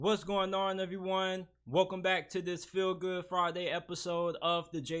What's going on, everyone? Welcome back to this Feel Good Friday episode of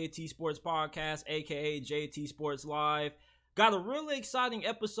the JT Sports Podcast, aka JT Sports Live. Got a really exciting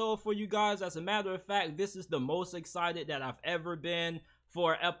episode for you guys. As a matter of fact, this is the most excited that I've ever been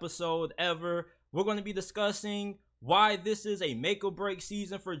for an episode ever. We're going to be discussing why this is a make or break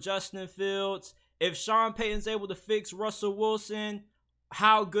season for Justin Fields. If Sean Payton's able to fix Russell Wilson,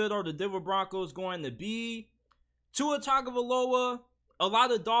 how good are the Denver Broncos going to be? Tua Tagovailoa. A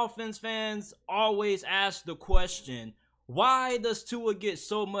lot of Dolphins fans always ask the question, why does Tua get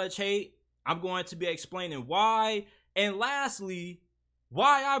so much hate? I'm going to be explaining why. And lastly,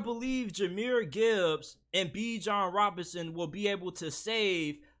 why I believe Jahmyr Gibbs and Bijan Robinson will be able to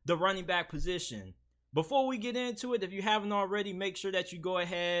save the running back position. Before we get into it, if you haven't already, make sure that you go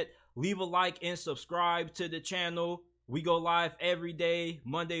ahead, leave a like and subscribe to the channel. We go live every day,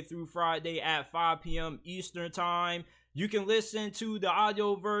 Monday through Friday at 5 p.m. Eastern Time. You can listen to the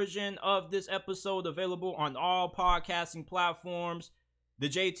audio version of this episode available on all podcasting platforms. The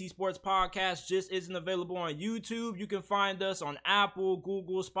JT Sports Podcast just isn't available on YouTube. You can find us on Apple,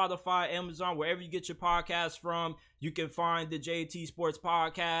 Google, Spotify, Amazon, wherever you get your podcasts from. You can find the JT Sports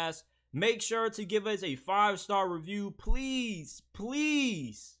Podcast. Make sure to give us a 5-star review. Please,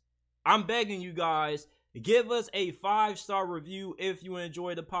 please. I'm begging you guys. Give us a 5-star review if you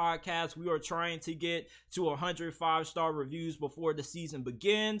enjoy the podcast. We are trying to get to 100 5-star reviews before the season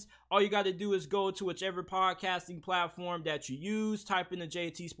begins. All you got to do is go to whichever podcasting platform that you use, type in the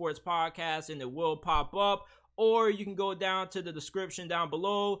JT Sports Podcast, and it will pop up. Or you can go down to the description down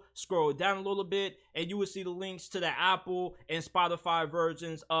below, scroll down a little bit, and you will see the links to the Apple and Spotify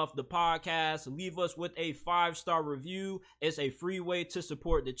versions of the podcast. Leave us with a 5-star review. It's a free way to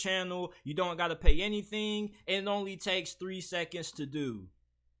support the channel. You don't got to pay anything, and it only takes 3 seconds to do.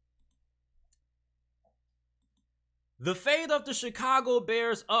 The fate of the Chicago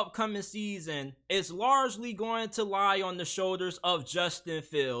Bears' upcoming season is largely going to lie on the shoulders of Justin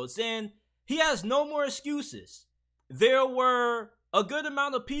Fields, and he has no more excuses. There were a good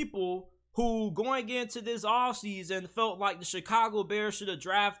amount of people who, going into this offseason, felt like the Chicago Bears should have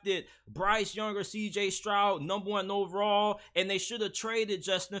drafted Bryce Young or CJ Stroud, number 1 overall, and they should have traded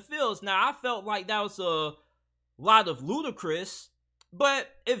Justin Fields. Now, I felt like that was a lot of ludicrous, but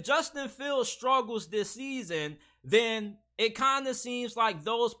if Justin Fields struggles this season, then it kind of seems like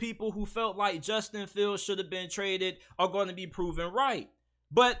those people who felt like Justin Fields should have been traded are going to be proven right.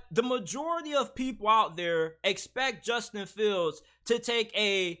 But the majority of people out there expect Justin Fields to take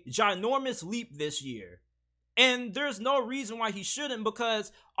a ginormous leap this year. And there's no reason why he shouldn't,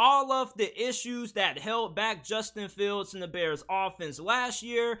 because all of the issues that held back Justin Fields and the Bears offense last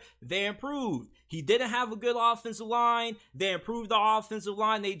year, they improved. He didn't have a good offensive line. They improved the offensive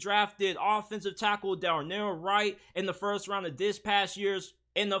line. They drafted offensive tackle Darnell Wright in the first round of this past year's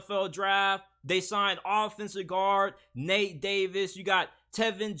NFL draft. They signed offensive guard Nate Davis. You got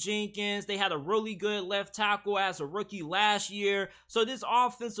Tevin Jenkins. They had a really good left tackle as a rookie last year. So this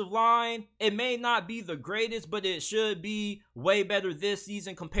offensive line, it may not be the greatest, but it should be way better this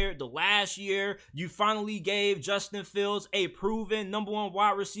season compared to last year. You finally gave Justin Fields a proven number 1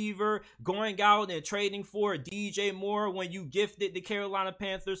 wide receiver, going out and trading for DJ Moore when you gifted the Carolina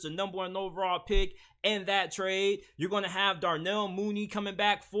Panthers the number 1 overall pick. In that trade, you're going to have Darnell Mooney coming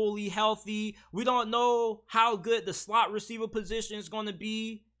back fully healthy. We don't know how good the slot receiver position is going to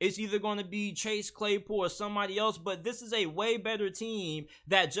be. It's either going to be Chase Claypool or somebody else, but this is a way better team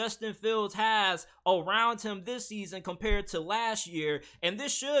that Justin Fields has around him this season compared to last year, and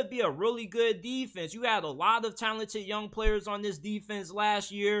this should be a really good defense. You had a lot of talented young players on this defense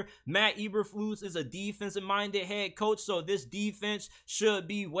last year. Matt Eberflus is a defensive-minded head coach, so this defense should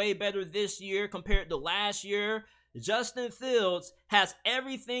be way better this year compared to last year. Justin Fields has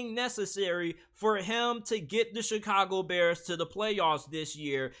everything necessary for him to get the Chicago Bears to the playoffs this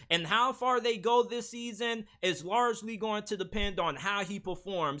year. And how far they go this season is largely going to depend on how he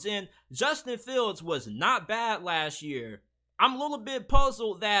performs. And Justin Fields was not bad last year. I'm a little bit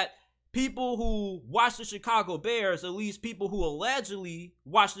puzzled that people who watched the Chicago Bears, at least people who allegedly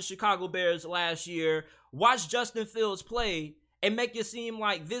watched the Chicago Bears last year, watched Justin Fields play and make it seem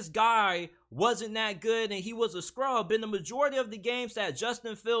like this guy wasn't that good and he was a scrub. In the majority of the games that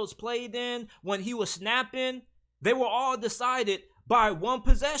Justin Fields played in, when he was snapping, they were all decided by 1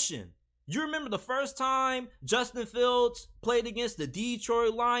 possession. You remember the first time Justin Fields played against the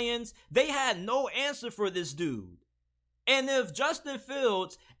Detroit Lions? They had no answer for this dude. And if Justin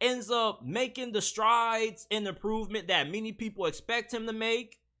Fields ends up making the strides and improvement that many people expect him to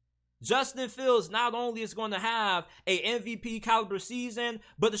make, Justin Fields not only is going to have a MVP caliber season,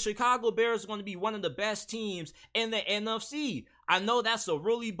 but the Chicago Bears are going to be one of the best teams in the NFC. I know that's a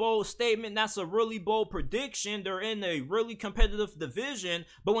really bold statement. That's a really bold prediction. They're in a really competitive division.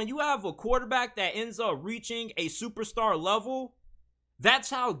 But when you have a quarterback that ends up reaching a superstar level, that's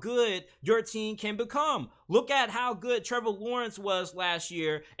how good your team can become. Look at how good Trevor Lawrence was last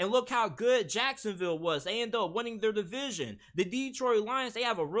year, and look how good Jacksonville was. They ended up winning their division. The Detroit Lions, they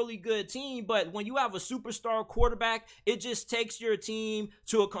have a really good team, but when you have a superstar quarterback, it just takes your team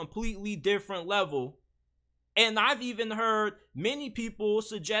to a completely different level. And I've even heard many people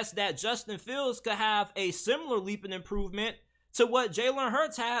suggest that Justin Fields could have a similar leap in improvement to what Jalen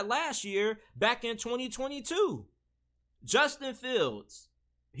Hurts had last year back in 2022. Justin Fields,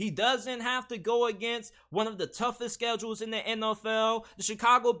 he doesn't have to go against one of the toughest schedules in the NFL. The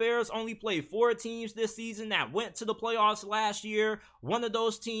Chicago Bears only played 4 teams this season that went to the playoffs last year. One of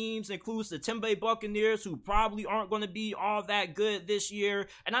those teams includes the Tampa Bay Buccaneers, who probably aren't going to be all that good this year.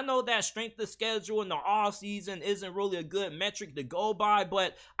 And I know that strength of schedule in the offseason isn't really a good metric to go by,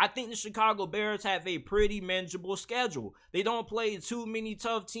 but I think the Chicago Bears have a pretty manageable schedule. They don't play too many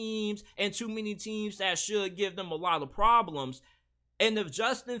tough teams and too many teams that should give them a lot of problems. And if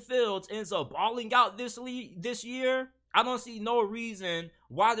Justin Fields ends up balling out this year, I don't see no reason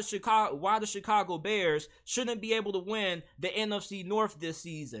why the Chicago Bears shouldn't be able to win the NFC North this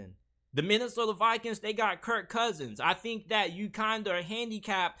season. The Minnesota Vikings, they got Kirk Cousins. I think that you kind of are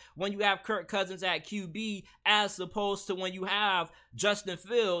handicapped when you have Kirk Cousins at QB as opposed to when you have Justin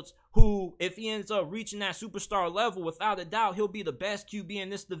Fields, who, if he ends up reaching that superstar level, without a doubt, he'll be the best QB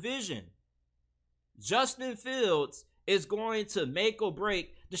in this division. Justin Fields is going to make or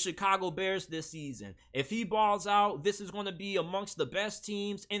break the Chicago Bears this season. If he balls out, this is going to be amongst the best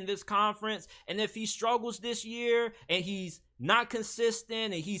teams in this conference. And if he struggles this year and he's not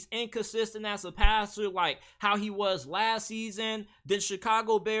consistent and he's inconsistent as a passer like how he was last season, then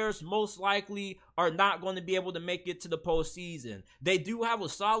Chicago Bears most likely are not going to be able to make it to the postseason. They do have a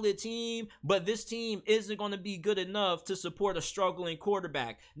solid team, but this team isn't going to be good enough to support a struggling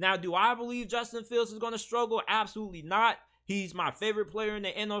quarterback. Now, do I believe Justin Fields is going to struggle? Absolutely not. He's my favorite player in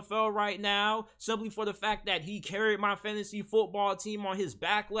the NFL right now, simply for the fact that he carried my fantasy football team on his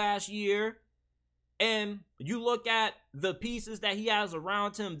back last year. And you look at the pieces that he has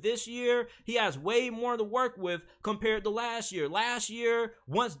around him this year, he has way more to work with compared to last year. Last year,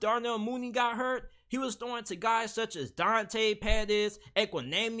 once Darnell Mooney got hurt, he was throwing to guys such as Dante Pettis,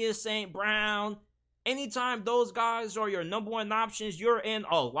 Equanimeous St. Brown. Anytime those guys are your number one options, you're in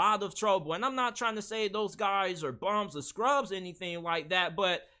a lot of trouble. And I'm not trying to say those guys are bums or scrubs or anything like that,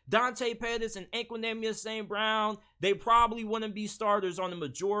 but Dante Pettis and Equanimeous St. Brown, they probably wouldn't be starters on the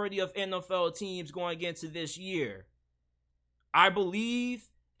majority of NFL teams going into this year. I believe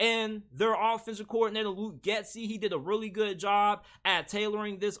in their offensive coordinator, Luke Getsy. He did a really good job at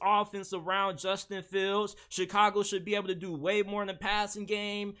tailoring this offense around Justin Fields. Chicago should be able to do way more in the passing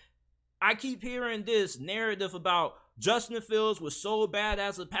game. I keep hearing this narrative about Justin Fields was so bad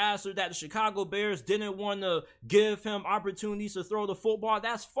as a passer that the Chicago Bears didn't want to give him opportunities to throw the football.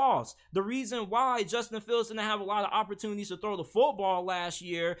 That's false. The reason why Justin Fields didn't have a lot of opportunities to throw the football last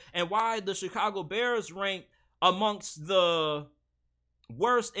year and why the Chicago Bears ranked amongst the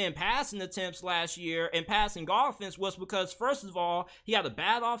worst in passing attempts last year and passing offense was because, first of all, he had a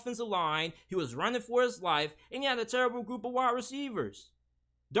bad offensive line, he was running for his life, and he had a terrible group of wide receivers.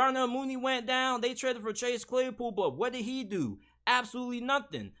 Darnell Mooney went down. They traded for Chase Claypool, but what did he do? Absolutely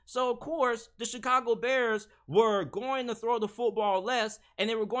nothing. So, of course, the Chicago Bears were going to throw the football less, and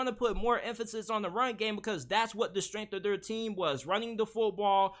they were going to put more emphasis on the run game because that's what the strength of their team was, running the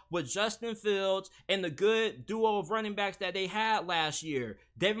football with Justin Fields and the good duo of running backs that they had last year.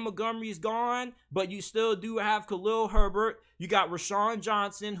 David Montgomery's gone, but you still do have Khalil Herbert. You got Rashawn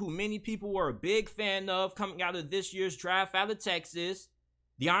Johnson, who many people were a big fan of coming out of this year's draft out of Texas.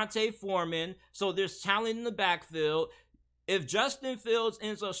 Deontay Foreman. So there's talent in the backfield. If Justin Fields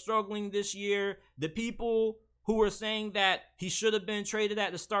ends up struggling this year, the people who were saying that he should have been traded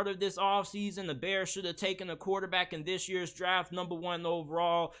at the start of this offseason, the Bears should have taken a quarterback in this year's draft, number 1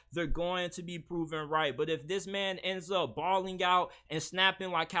 overall, they're going to be proven right. But if this man ends up balling out and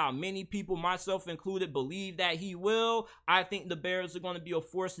snapping like how many people, myself included, believe that he will, I think the Bears are going to be a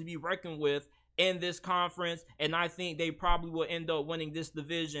force to be reckoned with in this conference, and I think they probably will end up winning this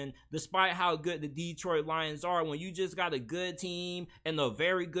division despite how good the Detroit Lions are. When you just got a good team and a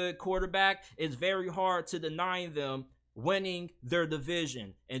very good quarterback, it's very hard to deny them winning their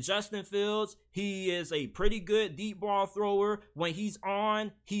division. And Justin Fields, he is a pretty good deep ball thrower. When he's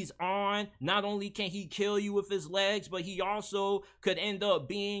on, he's on. Not only can he kill you with his legs, but he also could end up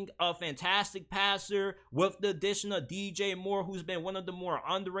being a fantastic passer with the addition of DJ Moore, who's been one of the more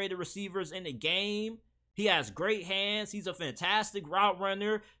underrated receivers in the game. He has great hands. He's a fantastic route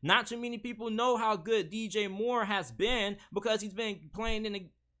runner. Not too many people know how good DJ Moore has been because he's been playing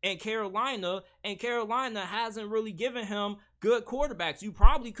in Carolina, and Carolina hasn't really given him good quarterbacks. You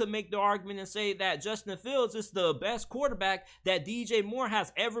probably could make the argument and say that Justin Fields is the best quarterback that DJ Moore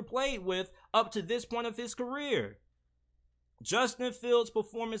has ever played with up to this point of his career. Justin Fields'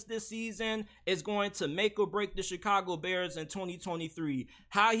 performance this season is going to make or break the Chicago Bears in 2023.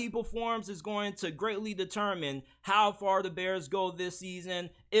 How he performs is going to greatly determine how far the Bears go this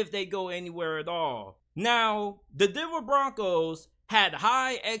season, if they go anywhere at all. Now, the Denver Broncos had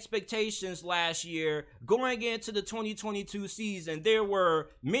high expectations last year going into the 2022 season. There were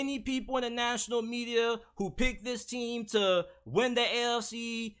many people in the national media who picked this team to win the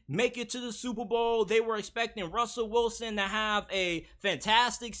AFC, make it to the Super Bowl. They were expecting Russell Wilson to have a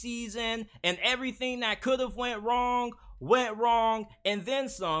fantastic season, and everything that could have went wrong, and then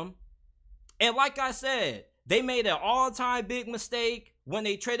some. And like I said, they made an all-time big mistake when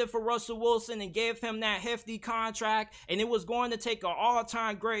they traded for Russell Wilson and gave him that hefty contract, and it was going to take an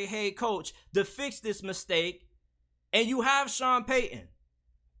all-time great head coach to fix this mistake. And you have Sean Payton.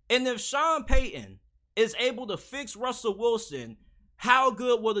 And if Sean Payton is able to fix Russell Wilson, how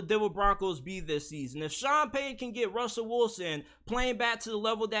good will the Denver Broncos be this season? If Sean Payton can get Russell Wilson playing back to the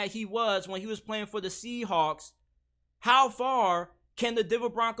level that he was when he was playing for the Seahawks, how far can the Denver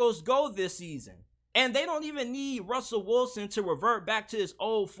Broncos go this season? And they don't even need Russell Wilson to revert back to his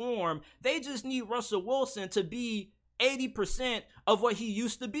old form. They just need Russell Wilson to be 80% of what he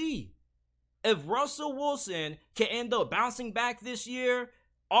used to be. If Russell Wilson can end up bouncing back this year,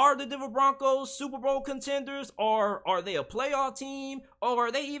 are the Denver Broncos Super Bowl contenders? Or are they a playoff team? Or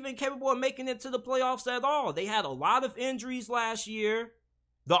are they even capable of making it to the playoffs at all? They had a lot of injuries last year.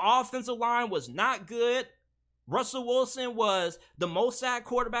 The offensive line was not good. Russell Wilson was the most sacked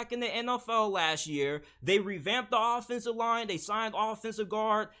quarterback in the NFL last year. They revamped the offensive line. They signed offensive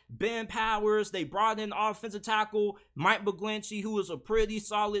guard Ben Powers. They brought in offensive tackle Mike McGlinchey, who was a pretty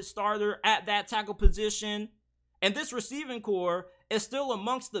solid starter at that tackle position. And this receiving core is still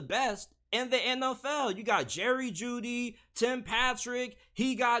amongst the best in the NFL. You got Jerry Jeudy, Tim Patrick.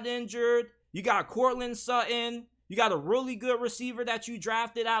 He got injured. You got Cortland Sutton. You got a really good receiver that you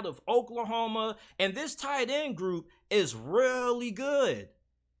drafted out of Oklahoma. And this tight end group is really good.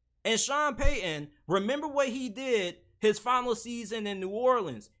 And Sean Payton, remember what he did his final season in New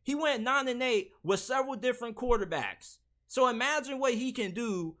Orleans. He went 9-8 with several different quarterbacks. So imagine what he can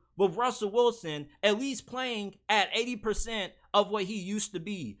do with Russell Wilson at least playing at 80% of what he used to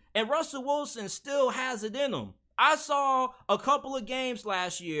be. And Russell Wilson still has it in him. I saw a couple of games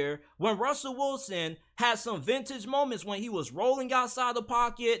last year when Russell Wilson had some vintage moments when he was rolling outside the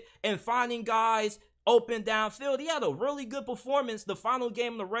pocket and finding guys open downfield. He had a really good performance the final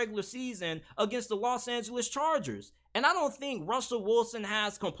game of the regular season against the Los Angeles Chargers. And I don't think Russell Wilson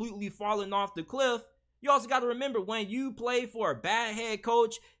has completely fallen off the cliff. You also got to remember, when you play for a bad head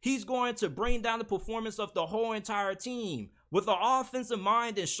coach, he's going to bring down the performance of the whole entire team. With an offensive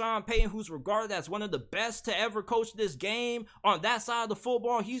mind and Sean Payton, who's regarded as one of the best to ever coach this game on that side of the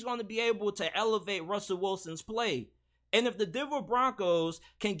football, he's going to be able to elevate Russell Wilson's play. And if the Denver Broncos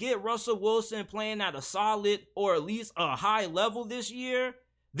can get Russell Wilson playing at a solid or at least a high level this year,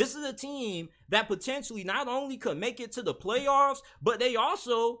 this is a team that potentially not only could make it to the playoffs, but they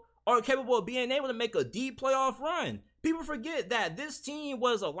also are capable of being able to make a deep playoff run. People forget that this team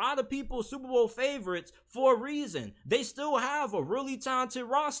was a lot of people's Super Bowl favorites for a reason. They still have a really talented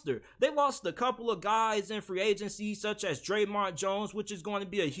roster. They lost a couple of guys in free agency, such as Draymond Jones, which is going to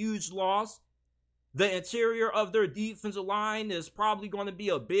be a huge loss. The interior of their defensive line is probably going to be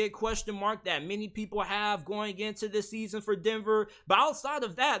a big question mark that many people have going into this season for Denver. But outside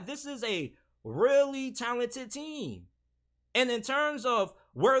of that, this is a really talented team. And in terms of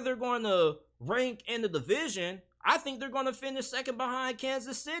where they're going to rank in the division, I think they're going to finish second behind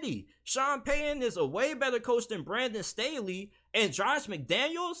Kansas City. Sean Payton is a way better coach than Brandon Staley. And Josh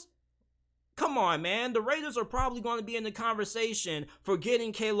McDaniels? Come on, man. The Raiders are probably going to be in the conversation for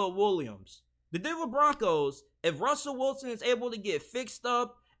getting Caleb Williams. The Denver Broncos, if Russell Wilson is able to get fixed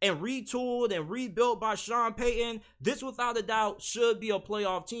up and retooled and rebuilt by Sean Payton, this without a doubt should be a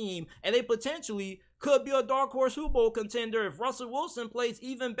playoff team. And they potentially could be a dark horse Super Bowl contender if Russell Wilson plays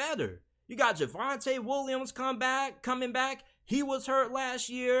even better. You got Javonte Williams coming back. He was hurt last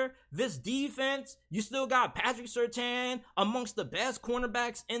year. This defense, you still got Patrick Surtain, amongst the best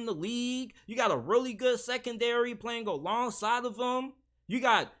cornerbacks in the league. You got a really good secondary playing alongside of them. You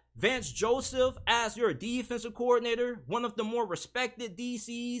got Vance Joseph as your defensive coordinator, one of the more respected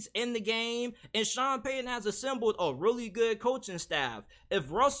DCs in the game. And Sean Payton has assembled a really good coaching staff.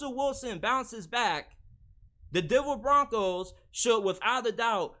 If Russell Wilson bounces back, The Denver Broncos should, without a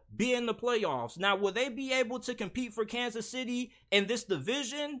doubt, be in the playoffs. Now, will they be able to compete for Kansas City in this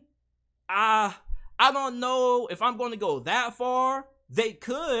division? I don't know if I'm going to go that far. They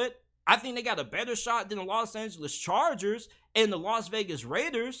could. I think they got a better shot than the Los Angeles Chargers and the Las Vegas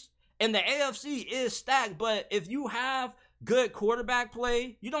Raiders. And the AFC is stacked, but if you have good quarterback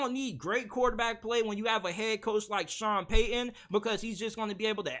play, you don't need great quarterback play when you have a head coach like Sean Payton, because he's just going to be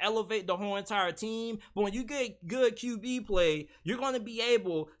able to elevate the whole entire team. But when you get good QB play, you're going to be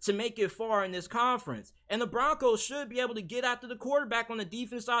able to make it far in this conference. And the Broncos should be able to get after the quarterback on the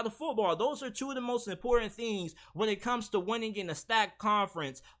defense side of football. Those are two of the most important things when it comes to winning in a stacked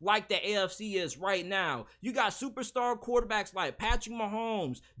conference like the AFC is right now. You got superstar quarterbacks like Patrick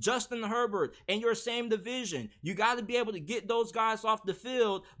Mahomes, Justin Herbert in your same division. You got to be able to get those guys off the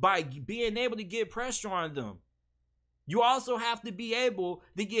field by being able to get pressure on them. You also have to be able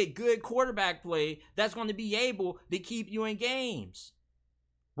to get good quarterback play that's going to be able to keep you in games.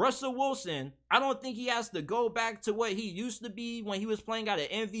 Russell Wilson, I don't think he has to go back to what he used to be when he was playing at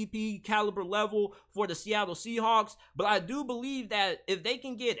an MVP caliber level for the Seattle Seahawks, but I do believe that if they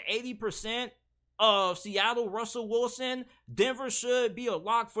can get 80% of Seattle Russell Wilson, Denver should be a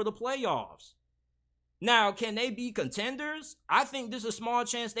lock for the playoffs. Now, can they be contenders? I think there's a small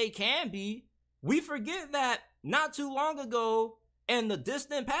chance they can be. We forget that not too long ago in the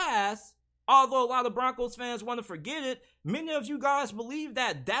distant past, although a lot of Broncos fans want to forget it, many of you guys believe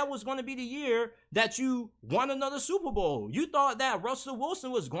that that was going to be the year that you won another Super Bowl. You thought that Russell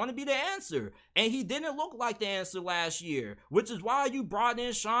Wilson was going to be the answer, and he didn't look like the answer last year, which is why you brought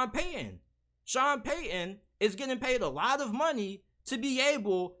in Sean Payton. Sean Payton is getting paid a lot of money to be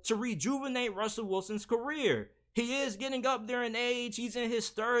able to rejuvenate Russell Wilson's career. He is getting up there in age. He's in his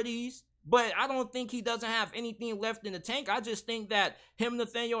 30s. But I don't think he doesn't have anything left in the tank. I just think that him and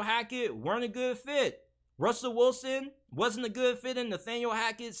Nathaniel Hackett weren't a good fit. Russell Wilson wasn't a good fit in Nathaniel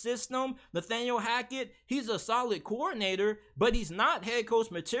Hackett's system. Nathaniel Hackett, he's a solid coordinator, but he's not head coach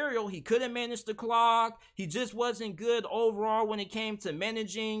material. He couldn't manage the clock. He just wasn't good overall when it came to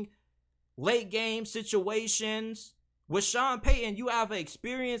managing late game situations. With Sean Payton, you have an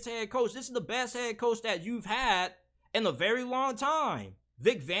experienced head coach. This is the best head coach that you've had in a very long time.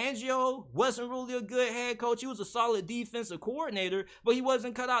 Vic Fangio wasn't really a good head coach. He was a solid defensive coordinator, but he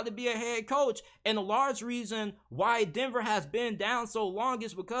wasn't cut out to be a head coach. And a large reason why Denver has been down so long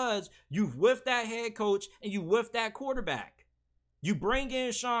is because you've whiffed that head coach and you whiffed that quarterback. You bring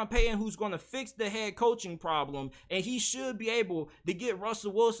in Sean Payton, who's going to fix the head coaching problem, and he should be able to get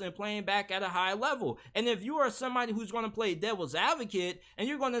Russell Wilson playing back at a high level. And if you are somebody who's going to play devil's advocate, and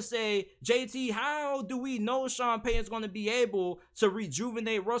you're going to say, JT, how do we know Sean Payton's going to be able to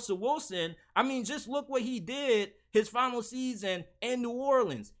rejuvenate Russell Wilson? I mean, just look what he did his final season in New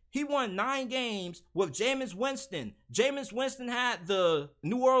Orleans. He won 9 games with Jameis Winston. Jameis Winston had the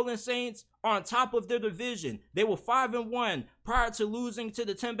New Orleans Saints on top of their division. They were 5-1 prior to losing to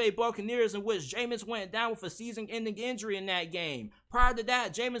the Tampa Bay Buccaneers, in which Jameis went down with a season-ending injury in that game. Prior to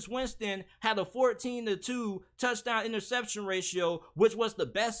that, Jameis Winston had a 14-2 touchdown interception ratio, which was the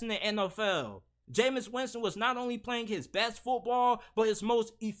best in the NFL. Jameis Winston was not only playing his best football, but his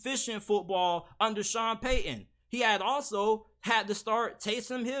most efficient football under Sean Payton. He had also had to start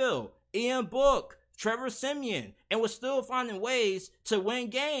Taysom Hill, Ian Book, Trevor Siemian, and was still finding ways to win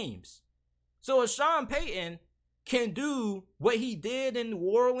games. So if Sean Payton can do what he did in New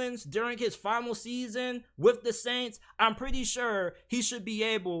Orleans during his final season with the Saints, I'm pretty sure he should be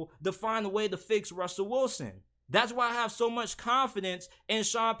able to find a way to fix Russell Wilson. That's why I have so much confidence in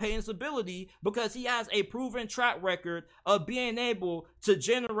Sean Payton's ability, because he has a proven track record of being able to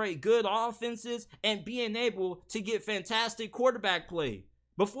generate good offenses and being able to get fantastic quarterback play.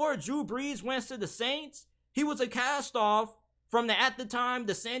 Before Drew Brees went to the Saints, he was a cast-off from at the time,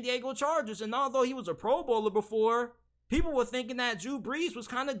 the San Diego Chargers. And although he was a Pro Bowler before, people were thinking that Drew Brees was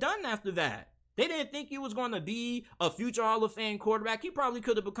kind of done after that. They didn't think he was going to be a future Hall of Fame quarterback. He probably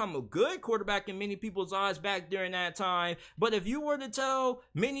could have become a good quarterback in many people's eyes back during that time. But if you were to tell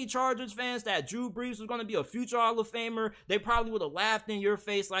many Chargers fans that Drew Brees was going to be a future Hall of Famer, they probably would have laughed in your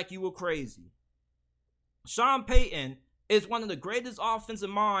face like you were crazy. Sean Payton is one of the greatest offensive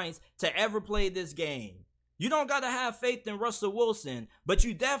minds to ever play this game. You don't got to have faith in Russell Wilson, but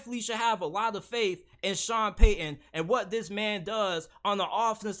you definitely should have a lot of faith in Sean Payton and what this man does on the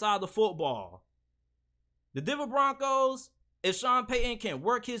offensive side of the football. The Denver Broncos, if Sean Payton can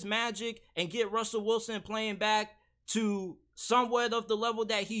work his magic and get Russell Wilson playing back to somewhat of the level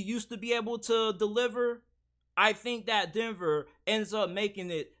that he used to be able to deliver, I think that Denver ends up making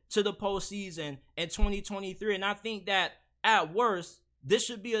it to the postseason in 2023. And I think that at worst, this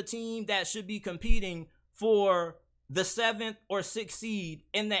should be a team that should be competing for the 7th or 6th seed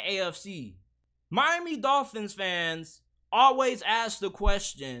in the AFC. Miami Dolphins fans always ask the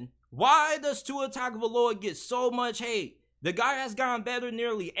question, why does Tua Tagovailoa get so much hate? The guy has gotten better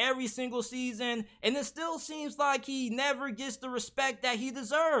nearly every single season, and it still seems like he never gets the respect that he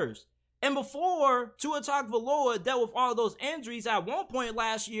deserves. And before Tua Tagovailoa dealt with all those injuries at one point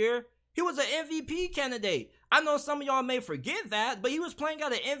last year, he was an MVP candidate. I know some of y'all may forget that, but he was playing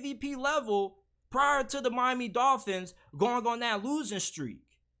at an MVP level prior to the Miami Dolphins going on that losing streak.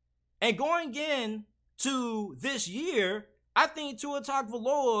 And going into this year, I think Tua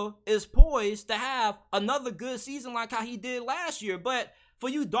Tagovailoa is poised to have another good season like how he did last year. But for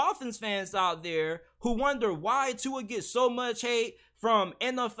you Dolphins fans out there who wonder why Tua gets so much hate from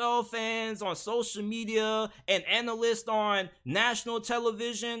NFL fans on social media and analysts on national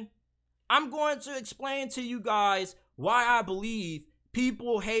television, I'm going to explain to you guys why I believe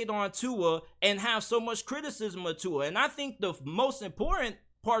people hate on Tua and have so much criticism of Tua. And I think the most important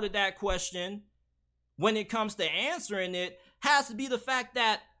part of that question, when it comes to answering it, has to be the fact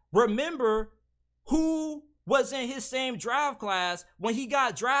that remember who was in his same draft class when he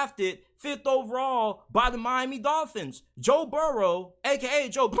got drafted 5th overall by the Miami Dolphins. Joe Burrow, aka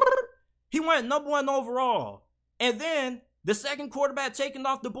Joe Brrr, he went number 1 overall. And then the second quarterback taken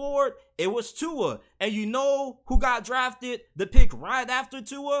off the board, it was Tua. And you know who got drafted the pick right after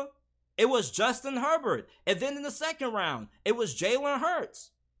Tua? It was Justin Herbert. And then in the second round, it was Jalen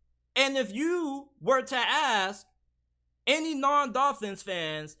Hurts. And if you were to ask any non-Dolphins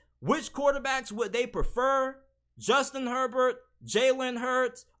fans which quarterbacks would they prefer, Justin Herbert, Jalen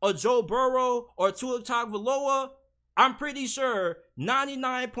Hurts, or Joe Burrow, or Tua Tagovailoa, I'm pretty sure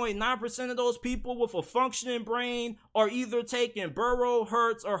 99.9% of those people with a functioning brain are either taking Burrow,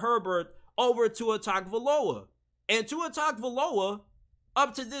 Hurts, or Herbert over Tua Tagovailoa. And Tua Tagovailoa,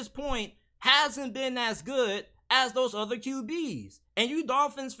 up to this point, hasn't been as good as those other QBs. And you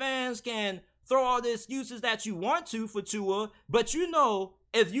Dolphins fans can throw all the excuses that you want to for Tua, but you know,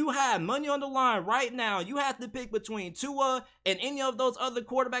 if you had money on the line right now, you have to pick between Tua and any of those other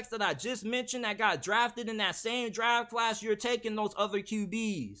quarterbacks that I just mentioned that got drafted in that same draft class, you're taking those other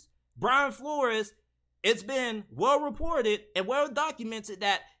QBs. Brian Flores, it's been well reported and well documented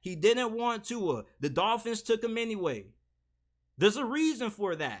that he didn't want Tua. The Dolphins took him anyway. There's a reason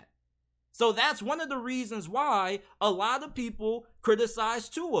for that. So that's one of the reasons why a lot of people criticize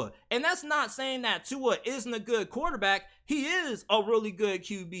Tua. And that's not saying that Tua isn't a good quarterback. He is a really good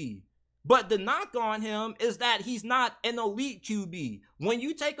QB. But the knock on him is that he's not an elite QB. When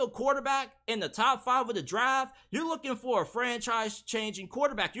you take a quarterback in the top 5 of the draft, you're looking for a franchise-changing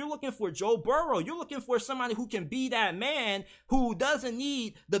quarterback. You're looking for Joe Burrow. You're looking for somebody who can be that man who doesn't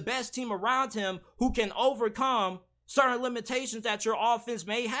need the best team around him, who can overcome certain limitations that your offense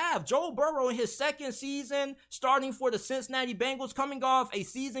may have. Joe Burrow in his second season, starting for the Cincinnati Bengals, coming off a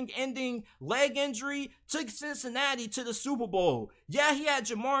season-ending leg injury, took Cincinnati to the Super Bowl. Yeah, he had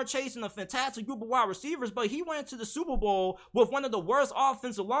Jahmyr Chase and a fantastic group of wide receivers, but he went to the Super Bowl with one of the worst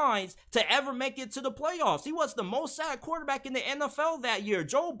offensive lines to ever make it to the playoffs. He was the most sacked quarterback in the NFL that year.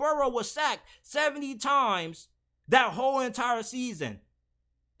 Joe Burrow was sacked 70 times that whole entire season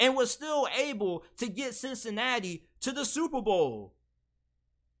and was still able to get Cincinnati to the Super Bowl.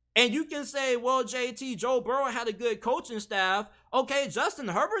 And you can say, well, JT, Joe Burrow had a good coaching staff. Okay, Justin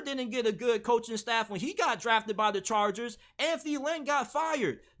Herbert didn't get a good coaching staff when he got drafted by the Chargers. Anthony Lynn got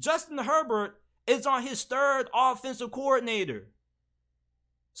fired. Justin Herbert is on his 3rd offensive coordinator.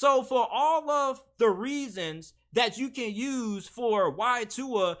 So for all of the reasons that you can use for why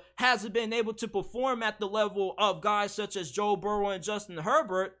Tua hasn't been able to perform at the level of guys such as Joe Burrow and Justin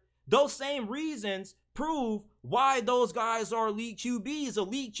Herbert, those same reasons prove why those guys are elite QBs.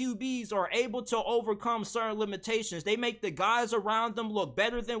 Elite QBs are able to overcome certain limitations. They make the guys around them look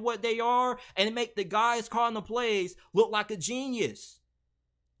better than what they are, and they make the guys calling the plays look like a genius.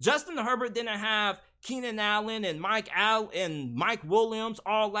 Justin Herbert didn't have Keenan Allen and Mike Williams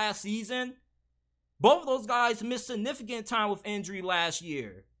all last season. Both of those guys missed significant time with injury last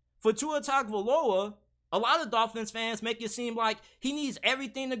year. For Tua Tagovailoa, a lot of Dolphins fans make it seem like he needs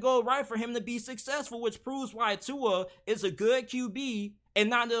everything to go right for him to be successful, which proves why Tua is a good QB and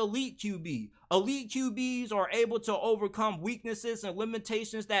not an elite QB. Elite QBs are able to overcome weaknesses and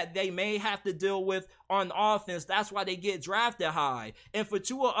limitations that they may have to deal with on offense. That's why they get drafted high. And for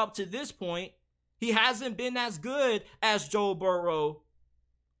Tua up to this point, he hasn't been as good as Joe Burrow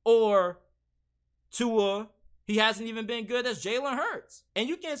or Tua. He hasn't even been good as Jalen Hurts. And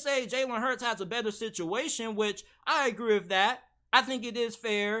you can say Jalen Hurts has a better situation, which I agree with that. I think it is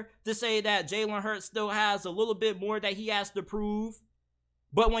fair to say that Jalen Hurts still has a little bit more that he has to prove.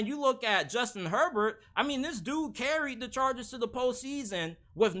 But when you look at Justin Herbert, I mean, this dude carried the Chargers to the postseason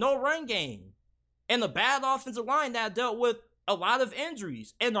with no run game and a bad offensive line that dealt with a lot of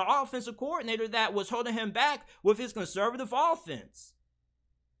injuries and the offensive coordinator that was holding him back with his conservative offense.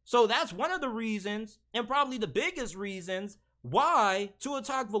 So that's one of the reasons, and probably the biggest reasons, why Tua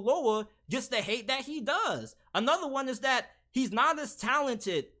Tagovailoa gets the hate that he does. Another one is that he's not as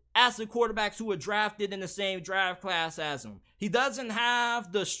talented as the quarterbacks who were drafted in the same draft class as him. He doesn't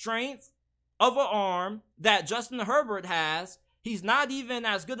have the strength of an arm that Justin Herbert has. He's not even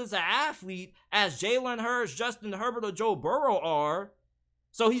as good as an athlete as Jalen Hurts, Justin Herbert, or Joe Burrow are.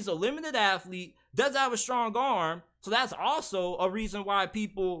 So he's a limited athlete, does have a strong arm. So that's also a reason why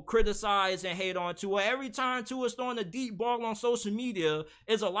people criticize and hate on Tua. Every time Tua's throwing a deep ball on social media,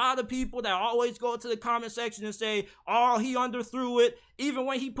 there's a lot of people that always go to the comment section and say, oh, he underthrew it. Even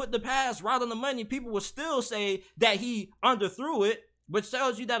when he put the pass right on the money, people will still say that he underthrew it, which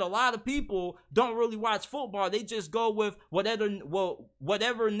tells you that a lot of people don't really watch football. They just go with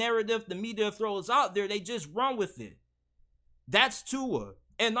whatever narrative the media throws out there. They just run with it. That's Tua.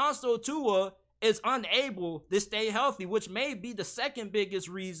 And also Tua is unable to stay healthy, which may be the second biggest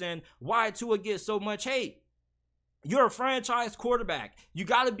reason why Tua gets so much hate. You're a franchise quarterback. You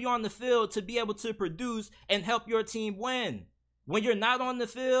got to be on the field to be able to produce and help your team win. When you're not on the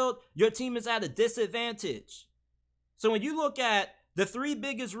field, your team is at a disadvantage. So when you look at the three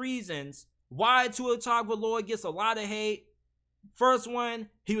biggest reasons why Tua Tagovailoa gets a lot of hate, first one,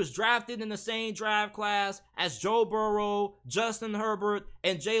 he was drafted in the same draft class as Joe Burrow, Justin Herbert,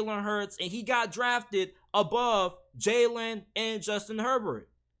 and Jalen Hurts, and he got drafted above Jalen and Justin Herbert.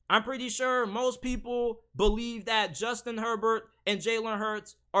 I'm pretty sure most people believe that Justin Herbert and Jalen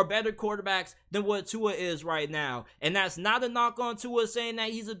Hurts are better quarterbacks than what Tua is right now. And that's not a knock on Tua saying that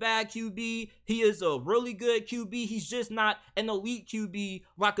he's a bad QB. He is a really good QB. He's just not an elite QB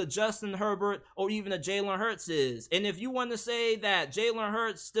like a Justin Herbert or even a Jalen Hurts is. And if you want to say that Jalen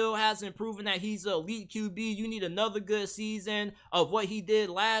Hurts still hasn't proven that he's an elite QB, you need another good season of what he did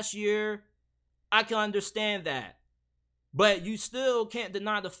last year. I can understand that. But you still can't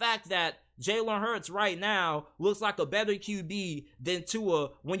deny the fact that Jalen Hurts right now looks like a better QB than Tua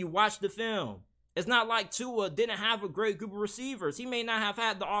when you watch the film. It's not like Tua didn't have a great group of receivers. He may not have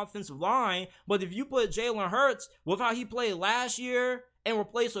had the offensive line, but if you put Jalen Hurts with how he played last year and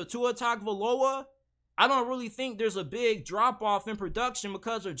replace with Tua Tagovailoa, I don't really think there's a big drop-off in production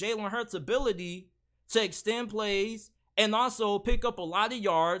because of Jalen Hurts' ability to extend plays and also pick up a lot of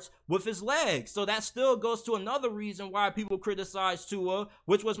yards with his legs. So that still goes to another reason why people criticize Tua,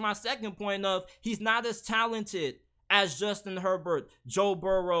 which was my second point of he's not as talented as Justin Herbert, Joe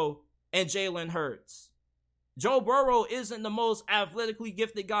Burrow, and Jalen Hurts. Joe Burrow isn't the most athletically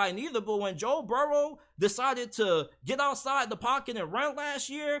gifted guy neither, but when Joe Burrow decided to get outside the pocket and run last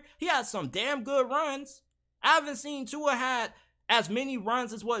year, he had some damn good runs. I haven't seen Tua had as many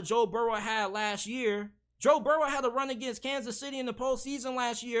runs as what Joe Burrow had last year. Joe Burrow had a run against Kansas City in the postseason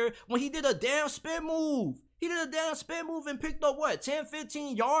last year when he did a damn spin move. He did a damn spin move and picked up, 10,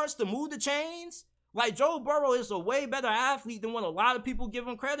 15 yards to move the chains? Like, Joe Burrow is a way better athlete than what a lot of people give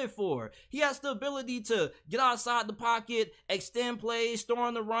him credit for. He has the ability to get outside the pocket, extend plays, throw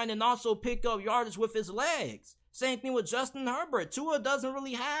on the run, and also pick up yardage with his legs. Same thing with Justin Herbert. Tua doesn't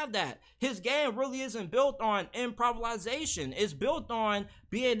really have that. His game really isn't built on improvisation. It's built on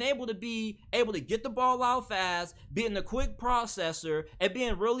being able to get the ball out fast, being a quick processor, and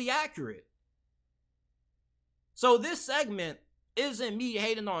being really accurate. So this segment isn't me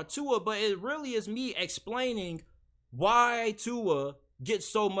hating on Tua, but it really is me explaining why Tua gets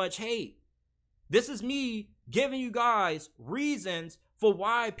so much hate. This is me giving you guys reasons for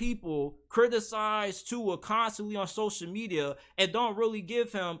why people criticize Tua constantly on social media and don't really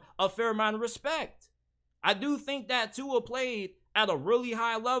give him a fair amount of respect. I do think that Tua played at a really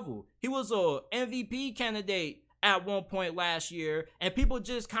high level. He was a MVP candidate at one point last year, and people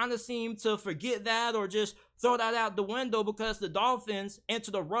just kind of seem to forget that or just throw that out the window because the Dolphins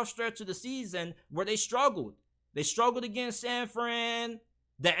entered a rough stretch of the season where they struggled. They struggled against San Fran,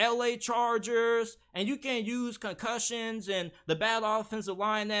 the LA Chargers, and you can use concussions and the bad offensive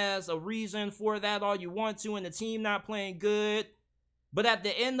line as a reason for that all you want to, and the team not playing good. But at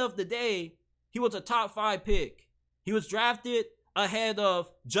the end of the day, he was a top 5 pick. He was drafted ahead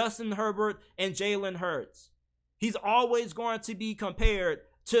of Justin Herbert and Jalen Hurts. He's always going to be compared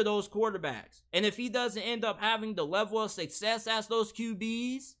to those quarterbacks. And if he doesn't end up having the level of success as those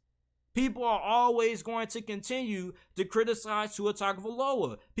QBs, people are always going to continue to criticize Tua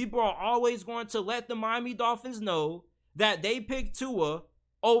Tagovailoa. People are always going to let the Miami Dolphins know that they picked Tua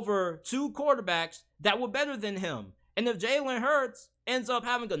over 2 quarterbacks that were better than him. And if Jalen Hurts ends up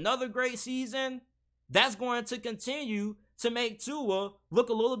having another great season, that's going to continue to make Tua look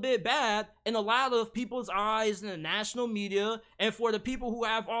a little bit bad in a lot of people's eyes in the national media and for the people who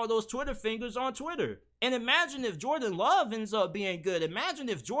have all those Twitter fingers on Twitter. And imagine if Jordan Love ends up being good. Imagine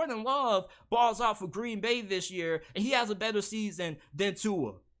if Jordan Love balls out for Green Bay this year and he has a better season than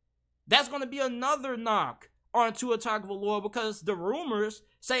Tua. That's going to be another knock on Tua Tagovailoa because the rumors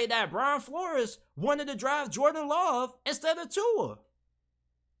say that Brian Flores wanted to draft Jordan Love instead of Tua.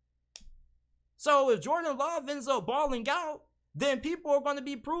 So if Jordan Love ends up balling out, then people are going to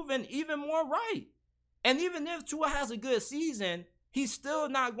be proven even more right. And even if Tua has a good season, he's still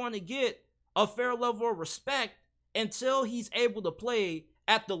not going to get a fair level of respect until he's able to play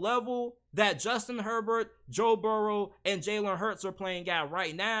at the level that Justin Herbert, Joe Burrow, and Jalen Hurts are playing at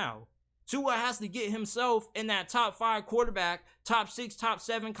right now. Tua has to get himself in that top 5 quarterback, top 6, top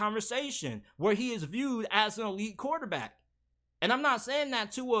 7 conversation where he is viewed as an elite quarterback. And I'm not saying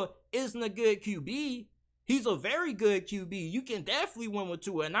that Tua isn't a good QB. He's a very good QB. You can definitely win with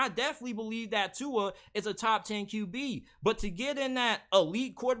Tua. And I definitely believe that Tua is a top 10 QB. But to get in that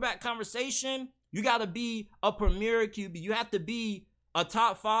elite quarterback conversation, you got to be a premier QB. You have to be a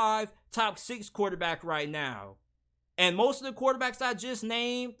top 5, top 6 quarterback right now. And most of the quarterbacks I just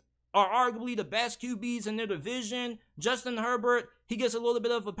named are arguably the best QBs in their division. Justin Herbert, he gets a little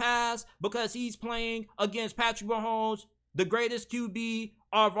bit of a pass because he's playing against Patrick Mahomes, the greatest QB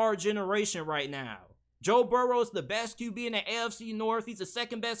of our generation right now. Joe Burrow is the best QB in the AFC North. He's the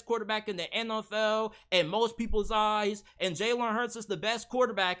second best quarterback in the NFL in most people's eyes. And Jalen Hurts is the best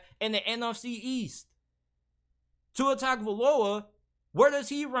quarterback in the NFC East. Tua Tagovailoa, where does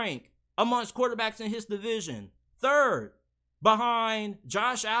he rank amongst quarterbacks in his division? 3rd, behind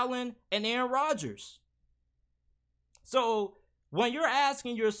Josh Allen and Aaron Rodgers. So when you're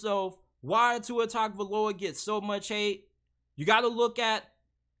asking yourself why Tua Tagovailoa gets so much hate, you got to look at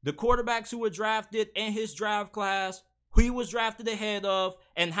the quarterbacks who were drafted in his draft class, who he was drafted ahead of,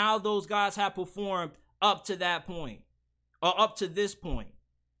 and how those guys have performed up to that point, or up to this point.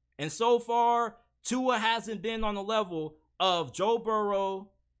 And so far, Tua hasn't been on the level of Joe Burrow,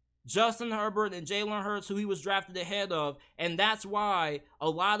 Justin Herbert, and Jalen Hurts, who he was drafted ahead of. And that's why a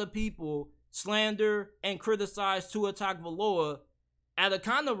lot of people slander and criticize Tua Tagovailoa at a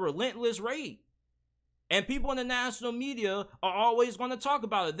kind of relentless rate. And people in the national media are always going to talk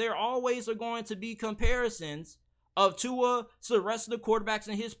about it. There always are going to be comparisons of Tua to the rest of the quarterbacks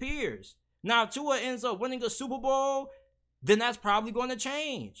and his peers. Now, if Tua ends up winning a Super Bowl, then that's probably going to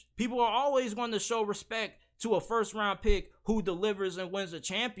change. People are always going to show respect to a first-round pick who delivers and wins a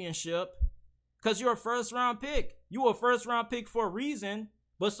championship because you're a first-round pick. You're a first-round pick for a reason.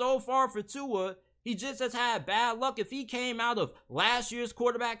 But so far for Tua, he just has had bad luck. If he came out of last year's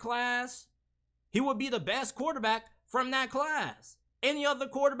quarterback class, he would be the best quarterback from that class. Any other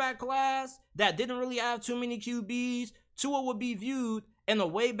quarterback class that didn't really have too many QBs, Tua would be viewed in a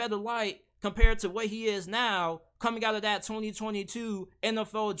way better light compared to what he is now coming out of that 2022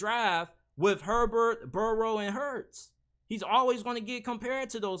 NFL draft with Herbert, Burrow, and Hurts. He's always going to get compared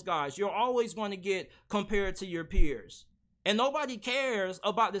to those guys. You're always going to get compared to your peers. And nobody cares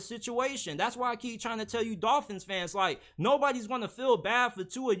about the situation. That's why I keep trying to tell you Dolphins fans, like, nobody's going to feel bad for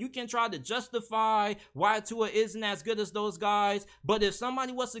Tua. You can try to justify why Tua isn't as good as those guys. But if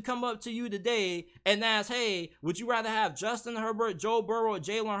somebody was to come up to you today and ask, hey, would you rather have Justin Herbert, Joe Burrow,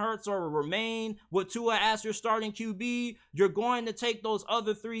 Jalen Hurts, or remain with Tua as your starting QB, you're going to take those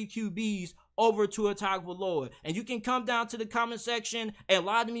other 3 QBs over Tua Tagovailoa. And you can come down to the comment section and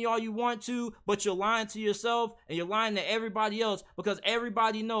lie to me all you want to, but you're lying to yourself and you're lying to everybody else because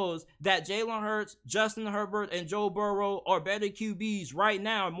everybody knows that Jalen Hurts, Justin Herbert, and Joe Burrow are better QBs right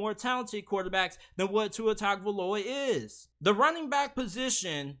now, more talented quarterbacks than what Tua Tagovailoa is. The running back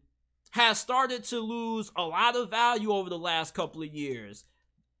position has started to lose a lot of value over the last couple of years.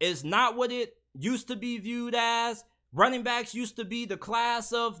 It's not what it used to be viewed as. Running backs used to be the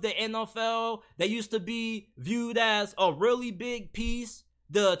class of the NFL. They used to be viewed as a really big piece,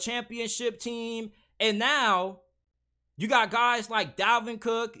 the championship team. And now you got guys like Dalvin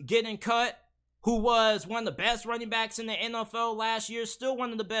Cook getting cut, who was one of the best running backs in the NFL last year, still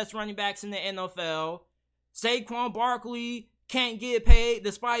one of the best running backs in the NFL. Saquon Barkley can't get paid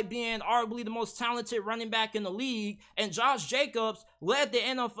despite being arguably the most talented running back in the league. And Josh Jacobs led the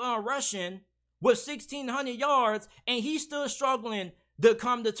NFL in rushing with 1,600 yards, and he's still struggling to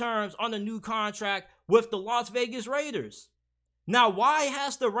come to terms on a new contract with the Las Vegas Raiders. Now, why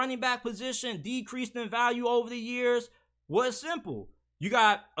has the running back position decreased in value over the years? Well, it's simple. You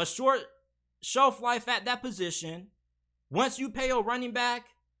got a short shelf life at that position. Once you pay a running back,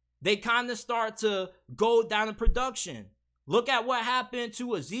 they kind of start to go down in production. Look at what happened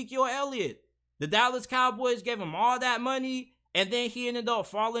to Ezekiel Elliott. The Dallas Cowboys gave him all that money, and then he ended up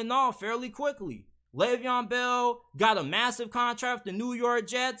falling off fairly quickly. Le'Veon Bell got a massive contract with the New York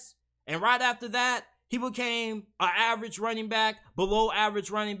Jets, and right after that, he became an average running back, below average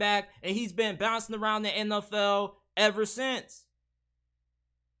running back, and he's been bouncing around the NFL ever since.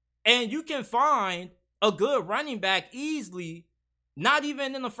 And you can find a good running back easily, not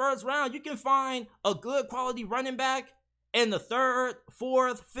even in the first round. You can find a good quality running back in the 3rd,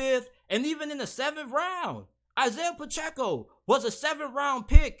 4th, 5th, and even in the 7th round. Isaiah Pacheco was a 7th round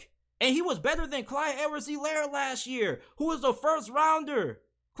pick, and he was better than Clyde Edwards-Helaire last year, who was a 1st rounder.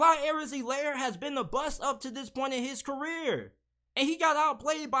 Clyde Edwards-Helaire has been a bust up to this point in his career, and he got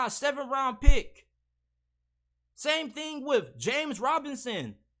outplayed by a 7th round pick. Same thing with James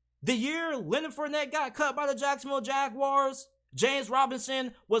Robinson. The year Leonard Fournette got cut by the Jacksonville Jaguars, James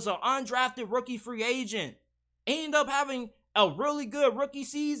Robinson was an undrafted rookie free agent. He ended up having a really good rookie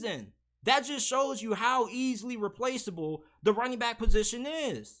season. That just shows you how easily replaceable the running back position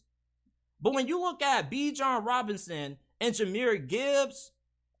is. But when you look at Bijan Robinson and Jahmyr Gibbs,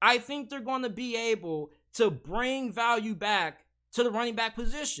 I think they're going to be able to bring value back to the running back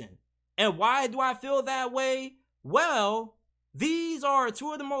position. And why do I feel that way? Well, these are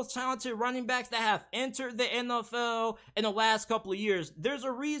two of the most talented running backs that have entered the NFL in the last couple of years. There's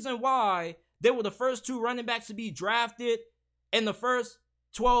a reason why they were the first 2 running backs to be drafted in the first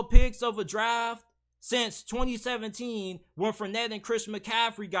 12 picks of a draft since 2017 when Fournette and Christian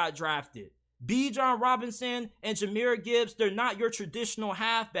McCaffrey got drafted. Bijan Robinson and Jahmyr Gibbs, they're not your traditional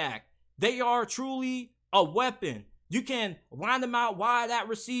halfback. They are truly a weapon. You can line them out wide at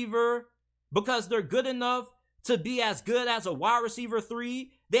receiver because they're good enough to be as good as a wide receiver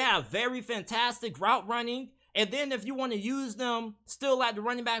 3. They have very fantastic route running. And then if you want to use them still at the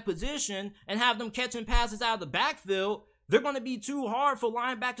running back position and have them catching passes out of the backfield, they're going to be too hard for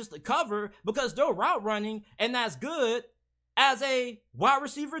linebackers to cover because they're route running and that's good as a wide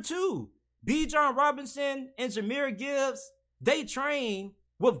receiver 2. Bijan Robinson and Jahmyr Gibbs, they train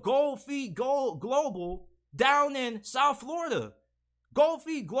with Gold Feet Global down in South Florida. Gold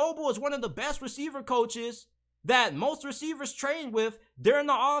Feet Global is one of the best receiver coaches that most receivers train with during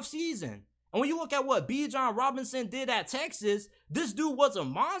the offseason. And when you look at what Bijan Robinson did at Texas, this dude was a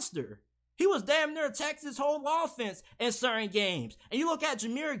monster. He was damn near Texas' whole offense in certain games. And you look at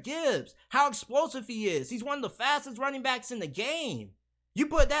Jahmyr Gibbs, how explosive he is. He's one of the fastest running backs in the game. You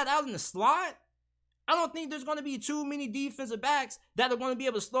put that out in the slot, I don't think there's going to be too many defensive backs that are going to be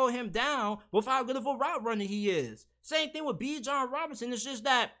able to slow him down with how good of a route runner he is. Same thing with Bijan Robinson. It's just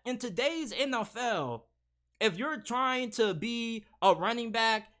that in today's NFL, if you're trying to be a running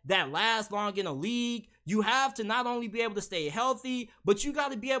back that lasts long in a league, you have to not only be able to stay healthy, but you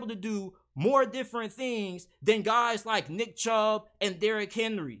got to be able to do more different things than guys like Nick Chubb and Derrick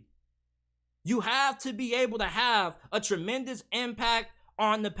Henry. You have to be able to have a tremendous impact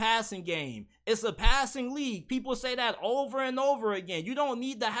on the passing game. It's a passing league. People say that over and over again. You don't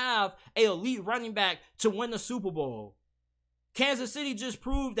need to have an elite running back to win the Super Bowl. Kansas City just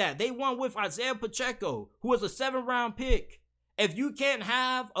proved that. They won with Isaiah Pacheco, who was a 7th round pick. If you can't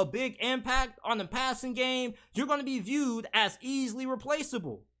have a big impact on the passing game, you're going to be viewed as easily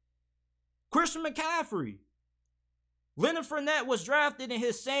replaceable. Christian McCaffrey. Leonard Fournette was drafted in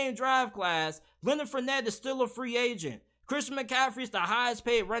his same draft class. Leonard Fournette is still a free agent. Christian McCaffrey is the highest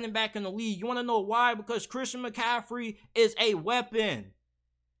paid running back in the league. You want to know why? Because Christian McCaffrey is a weapon.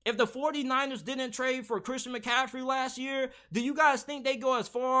 If the 49ers didn't trade for Christian McCaffrey last year, do you guys think they go as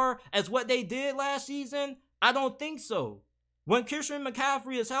far as what they did last season? I don't think so. When Christian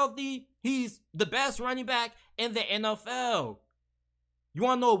McCaffrey is healthy, he's the best running back in the NFL. You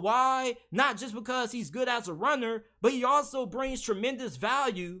want to know why? Not just because he's good as a runner, but he also brings tremendous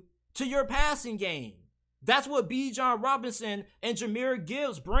value to your passing game. That's what Bijan Robinson and Jahmyr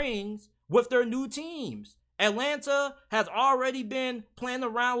Gibbs brings with their new teams. Atlanta has already been playing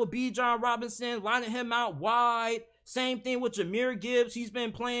around with Bijan Robinson, lining him out wide. Same thing with Jahmyr Gibbs. He's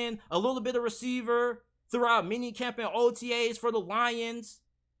been playing a little bit of receiver throughout minicamp and OTAs for the Lions.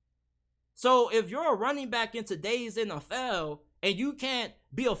 So if you're a running back in today's NFL and you can't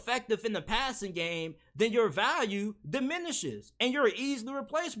be effective in the passing game, then your value diminishes and you're easily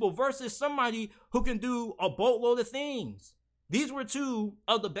replaceable versus somebody who can do a boatload of things. These were two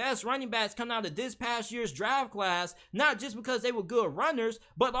of the best running backs coming out of this past year's draft class, not just because they were good runners,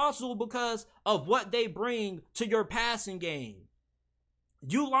 but also because of what they bring to your passing game.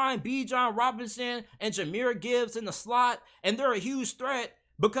 You line Bijan Robinson and Jahmyr Gibbs in the slot, and they're a huge threat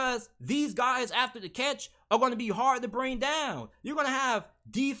because these guys after the catch are going to be hard to bring down. You're going to have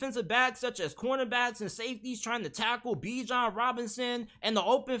defensive backs such as cornerbacks and safeties trying to tackle Bijan Robinson in the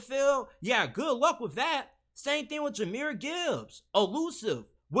open field. Yeah, good luck with that. Same thing with Jahmyr Gibbs, elusive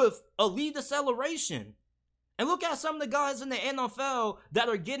with elite acceleration. And look at some of the guys in the NFL that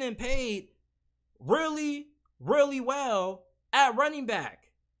are getting paid really, really well at running back.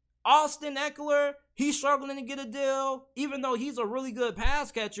 Austin Eckler, he's struggling to get a deal. Even though he's a really good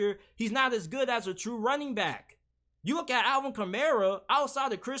pass catcher, he's not as good as a true running back. You look at Alvin Kamara,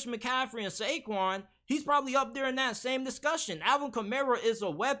 outside of Chris McCaffrey and Saquon, he's probably up there in that same discussion. Alvin Kamara is a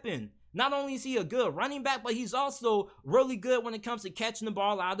weapon. Not only is he a good running back, but he's also really good when it comes to catching the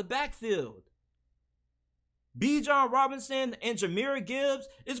ball out of the backfield. Bijan Robinson and Jahmyr Gibbs,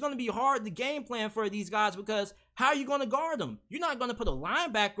 it's going to be hard to game plan for these guys because how are you going to guard them? You're not going to put a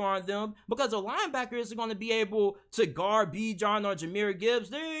linebacker on them because a linebacker isn't going to be able to guard Bijan or Jahmyr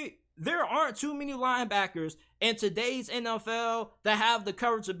Gibbs. There aren't too many linebackers in today's NFL that have the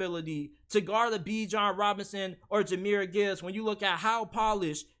coverage ability to guard a Bijan Robinson or Jahmyr Gibbs when you look at how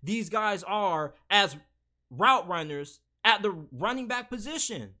polished these guys are as route runners at the running back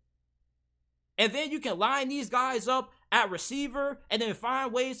position. And then you can line these guys up at receiver and then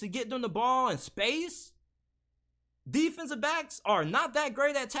find ways to get them the ball in space. Defensive backs are not that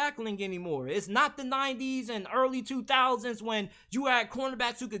great at tackling anymore. It's not the 90s and early 2000s when you had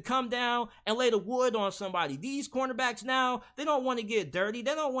cornerbacks who could come down and lay the wood on somebody. These cornerbacks now, they don't want to get dirty.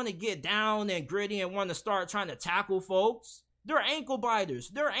 They don't want to get down and gritty and want to start trying to tackle folks. They're ankle biters.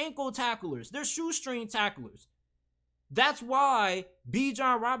 They're ankle tacklers. They're shoestring tacklers. That's why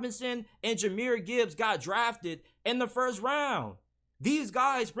Bijan Robinson and Jahmyr Gibbs got drafted in the first round. These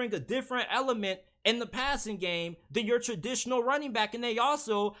guys bring a different element in the passing game than your traditional running back, and they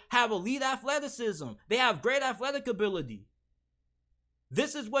also have elite athleticism. They have great athletic ability.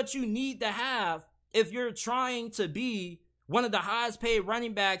 This is what you need to have if you're trying to be one of the highest paid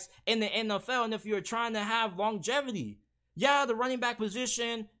running backs in the NFL and if you're trying to have longevity. Yeah, the running back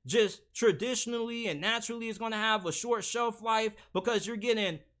position just traditionally and naturally is going to have a short shelf life because you're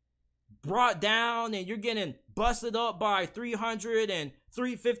getting brought down and you're getting busted up by 300 and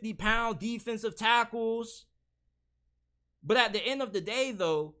 350 pound defensive tackles. But at the end of the day,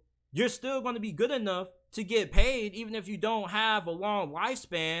 though, you're still going to be good enough to get paid even if you don't have a long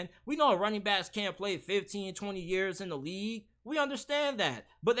lifespan. We know running backs can't play 15, 20 years in the league. We understand that.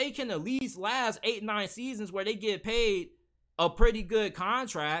 But they can at least last 8-9 seasons where they get paid a pretty good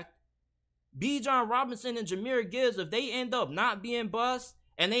contract. Bijan Robinson and Jahmyr Gibbs, if they end up not being bust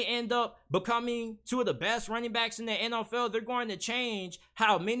and they end up becoming two of the best running backs in the NFL, they're going to change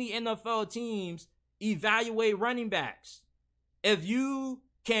how many NFL teams evaluate running backs. If you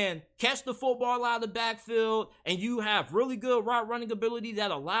can catch the football out of the backfield and you have really good route running ability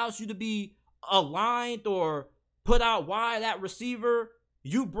that allows you to be aligned or put out wide at receiver,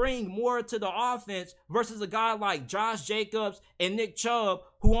 you bring more to the offense versus a guy like Josh Jacobs and Nick Chubb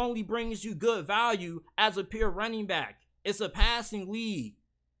who only brings you good value as a pure running back. It's a passing league.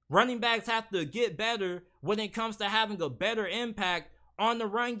 Running backs have to get better when it comes to having a better impact on the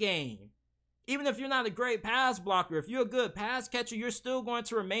run game. Even if you're not a great pass blocker, if you're a good pass catcher, you're still going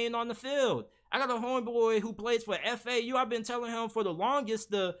to remain on the field. I got a homeboy who plays for FAU. I've been telling him for the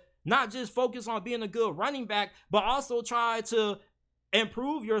longest to not just focus on being a good running back, but also try to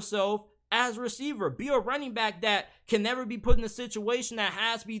improve yourself as a receiver. Be a running back that can never be put in a situation that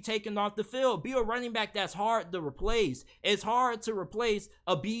has to be taken off the field. Be a running back that's hard to replace. It's hard to replace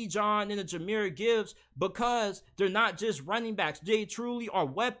a Bijan and a Jahmyr Gibbs because they're not just running backs. They truly are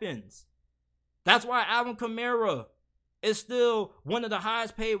weapons. That's why Alvin Kamara is still one of the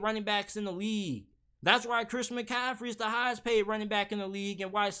highest paid running backs in the league. That's why Chris McCaffrey is the highest paid running back in the league,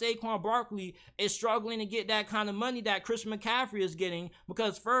 and why Saquon Barkley is struggling to get that kind of money that Chris McCaffrey is getting,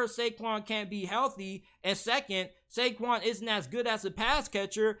 because first, Saquon can't be healthy, and second, Saquon isn't as good as a pass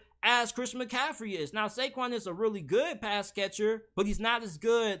catcher as Chris McCaffrey is. Now, Saquon is a really good pass catcher, but he's not as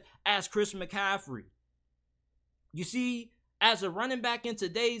good as Chris McCaffrey. You see, as a running back in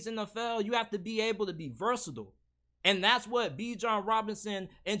today's NFL, you have to be able to be versatile. And that's what Bijan Robinson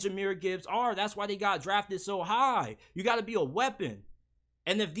and Jahmyr Gibbs are. That's why they got drafted so high. You got to be a weapon.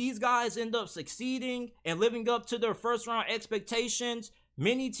 And if these guys end up succeeding and living up to their first round expectations,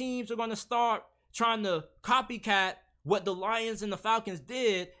 many teams are going to start trying to copycat what the Lions and the Falcons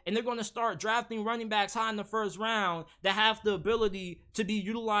did, and they're going to start drafting running backs high in the first round that have the ability to be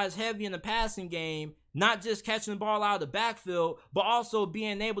utilized heavy in the passing game, not just catching the ball out of the backfield, but also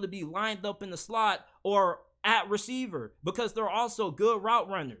being able to be lined up in the slot or at receiver, because they're also good route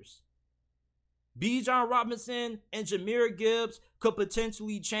runners. Bijan Robinson and Jahmyr Gibbs could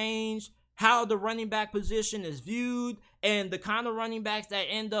potentially change how the running back position is viewed and the kind of running backs that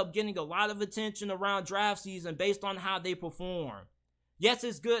end up getting a lot of attention around draft season based on how they perform. Yes,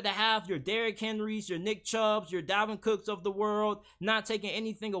 it's good to have your Derrick Henrys, your Nick Chubbs, your Dalvin Cooks of the world, not taking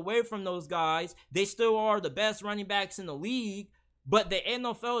anything away from those guys. They still are the best running backs in the league, but the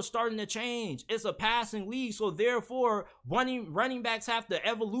NFL is starting to change. It's a passing league, so therefore, running backs have to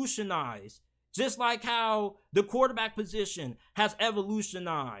evolutionize. Just like how the quarterback position has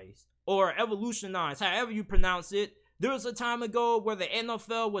evolutionized, however you pronounce it. There was a time ago where the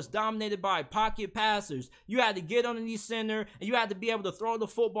NFL was dominated by pocket passers. You had to get underneath center, and you had to be able to throw the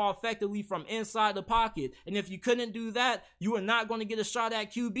football effectively from inside the pocket. And if you couldn't do that, you were not going to get a shot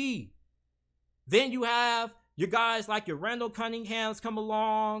at QB. Then you have your guys like your Randall Cunninghams come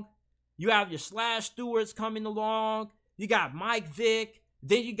along. You have your Slash Stewarts coming along. You got Mike Vick.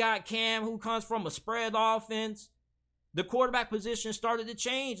 Then you got Cam, who comes from a spread offense. The quarterback position started to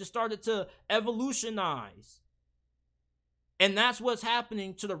change. It started to evolutionize. And that's what's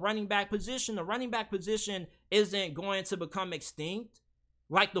happening to the running back position. The running back position isn't going to become extinct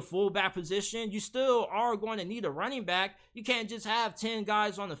like the fullback position. You still are going to need a running back. You can't just have 10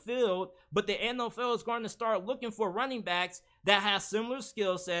 guys on the field. But the NFL is going to start looking for running backs that have similar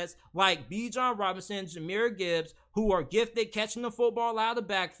skill sets like Bijan Robinson, Jahmyr Gibbs, who are gifted catching the football out of the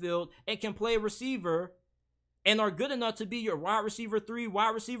backfield and can play receiver and are good enough to be your wide receiver 3,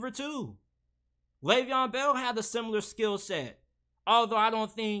 wide receiver 2. Le'Veon Bell had a similar skill set, although I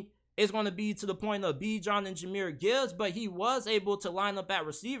don't think it's going to be to the point of Bijan and Jahmyr Gibbs, but he was able to line up at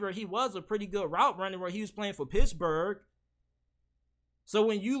receiver. He was a pretty good route runner where he was playing for Pittsburgh. So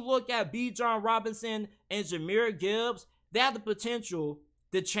when you look at Bijan Robinson and Jahmyr Gibbs, they have the potential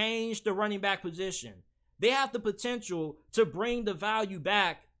to change the running back position. They have the potential to bring the value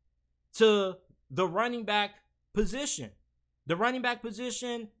back to the running back position. The running back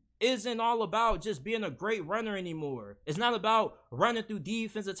position isn't all about just being a great runner anymore. It's not about running through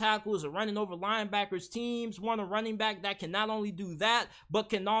defensive tackles or running over linebackers. Teams want a running back that can not only do that, but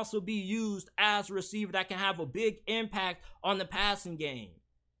can also be used as a receiver that can have a big impact on the passing game.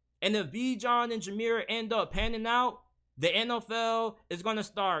 And if Bijan and Jahmyr end up panning out, the NFL is going to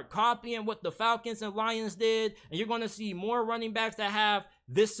start copying what the Falcons and Lions did, and you're going to see more running backs that have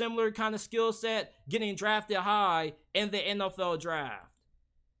this similar kind of skill set getting drafted high in the NFL draft.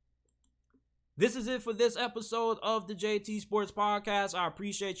 This is it for this episode of the JT Sports Podcast. I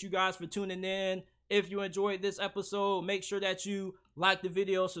appreciate you guys for tuning in. If you enjoyed this episode, make sure that you like the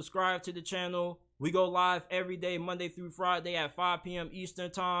video, subscribe to the channel. We go live every day, Monday through Friday at 5 p.m.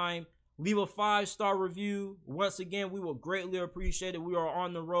 Eastern Time. Leave a 5-star review. Once again, we will greatly appreciate it. We are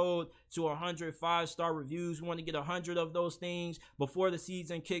on the road to 100 5-star reviews. We want to get 100 of those things before the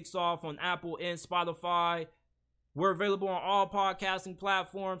season kicks off on Apple and Spotify. We're available on all podcasting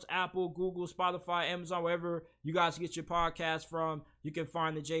platforms, Apple, Google, Spotify, Amazon, wherever you guys get your podcast from. You can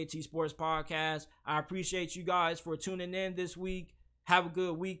find the JT Sports Podcast. I appreciate you guys for tuning in this week. Have a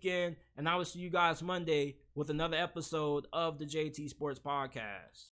good weekend, and I will see you guys Monday with another episode of the JT Sports Podcast.